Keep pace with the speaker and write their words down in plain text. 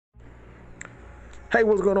Hey,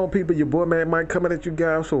 what's going on, people? Your boy Man Mike coming at you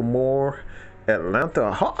guys with more Atlanta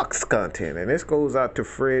Hawks content, and this goes out to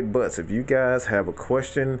Fred Butts. If you guys have a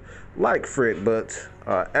question like Fred Butts,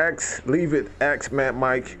 ask Matt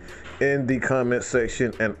Mike in the comment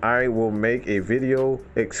section, and I will make a video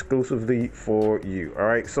exclusively for you. All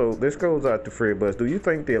right, so this goes out to Fred Butts. Do you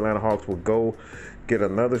think the Atlanta Hawks will go get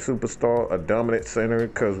another superstar, a dominant center?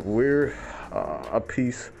 Because we're a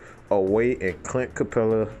piece away, and Clint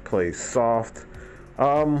Capela plays soft.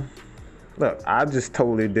 Look, I just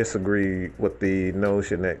totally disagree with the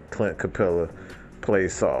notion that Clint Capela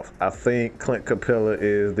plays soft. I think Clint Capela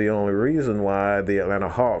is the only reason why the Atlanta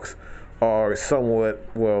Hawks are somewhat,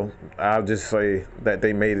 well, I'll just say that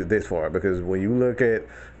they made it this far, because when you look at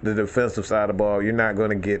the defensive side of the ball, you're not going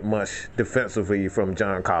to get much defensively from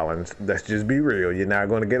John Collins. Let's just be real. You're not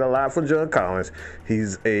going to get a lot from John Collins.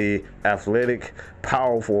 He's a athletic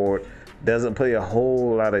power forward. Doesn't play a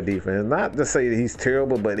whole lot of defense. Not to say that he's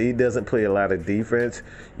terrible, but he doesn't play a lot of defense.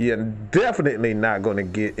 You're definitely not going to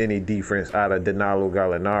get any defense out of Danilo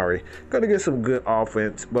Gallinari. Going to get some good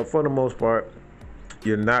offense, but for the most part,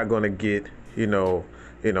 you're not going to get,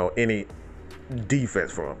 any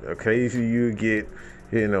defense from him. Occasionally you get,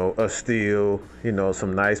 a steal,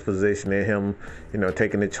 some nice position in him,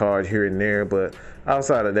 taking the charge here and there. But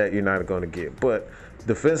outside of that, you're not going to get. But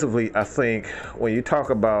defensively, I think when you talk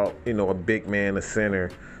about, a big man, a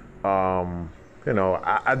center,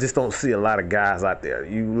 I just don't see a lot of guys out there.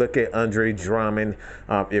 You look at Andre Drummond.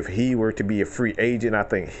 If he were to be a free agent, I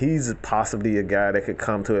think he's possibly a guy that could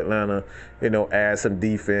come to Atlanta, add some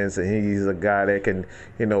defense, and he's a guy that can,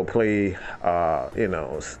 play,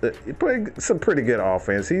 play some pretty good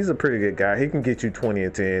offense. He's a pretty good guy. He can get you 20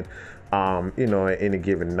 and 10, at any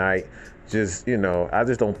given night. I just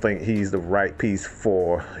don't think he's the right piece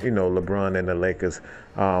for, LeBron and the Lakers.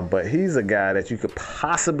 But he's a guy that you could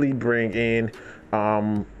possibly bring in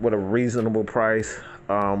with a reasonable price.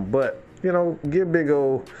 But, give Big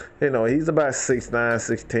O, he's about 6'9",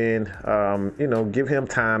 6'10". Give him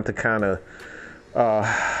time to kind of,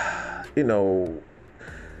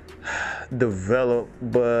 develop.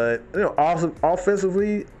 But, also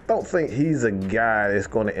offensively, don't think he's a guy that's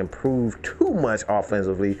going to improve too much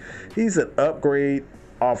offensively. He's an upgrade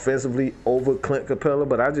offensively over Clint Capela,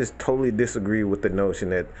 but I just totally disagree with the notion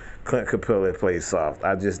that Clint Capela plays soft.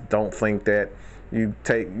 I just don't think that you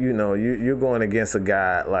take, you're going against a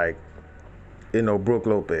guy like, Brook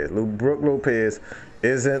Lopez. Brook Lopez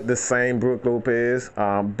isn't the same Brook Lopez,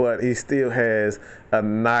 but he still has a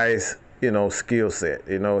nice, skill set.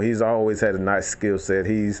 He's always had a nice skill set.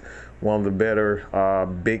 He's one of the better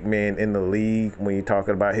big men in the league when you're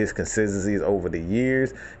talking about his consistencies over the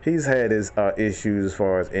years. He's had his issues as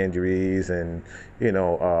far as injuries and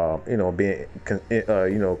being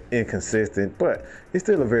inconsistent, but he's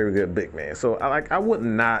still a very good big man. So I would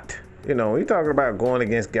not, you're talking about going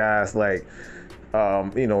against guys like Joel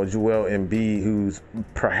Embiid, who's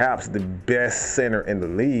perhaps the best center in the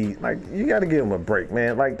league. Like, you got to give him a break,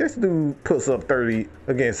 man. Like, this dude puts up 30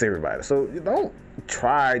 against everybody. So you don't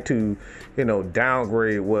try to,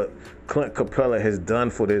 downgrade what Clint Capela has done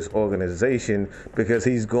for this organization because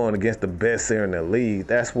he's going against the best center in the league.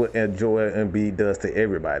 That's what Joel Embiid does to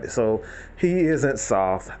everybody. So he isn't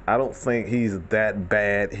soft. I don't think he's that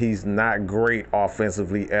bad. He's not great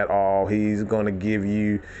offensively at all. He's going to give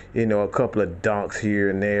you, a couple of dunks here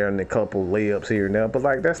and there and a couple layups here and there.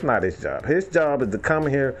 But, that's not his job. His job is to come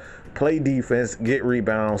here, play defense, get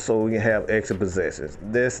rebounds so we can have extra possessions.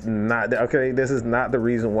 This is not the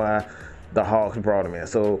reason why the Hawks brought him in.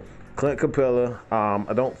 So Clint Capela,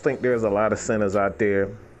 I don't think there's a lot of centers out there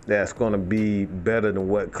that's going to be better than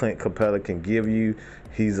what Clint Capela can give you.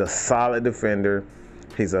 He's a solid defender.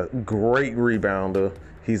 He's a great rebounder.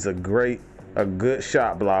 He's a good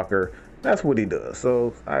shot blocker. That's what he does.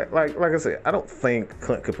 So, like I said, I don't think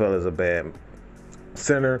Clint Capela is a bad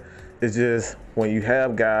center. It's just when you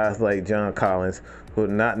have guys like John Collins who are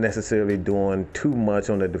not necessarily doing too much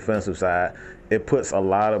on the defensive side, it puts a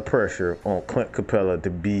lot of pressure on Clint Capela to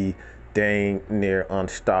be dang near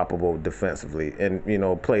unstoppable defensively and,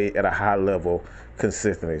 play at a high level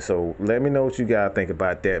consistently. So let me know what you guys think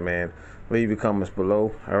about that, man. Leave your comments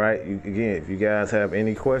below. All right. Again, if you guys have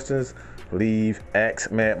any questions, ask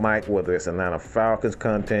Matt Mike, whether it's Atlanta Falcons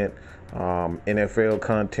content, NFL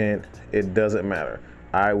content, it doesn't matter.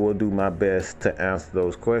 I will do my best to answer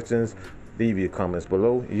those questions. Leave your comments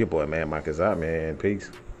below. Your boy Man Mike is out, man.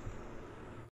 Peace.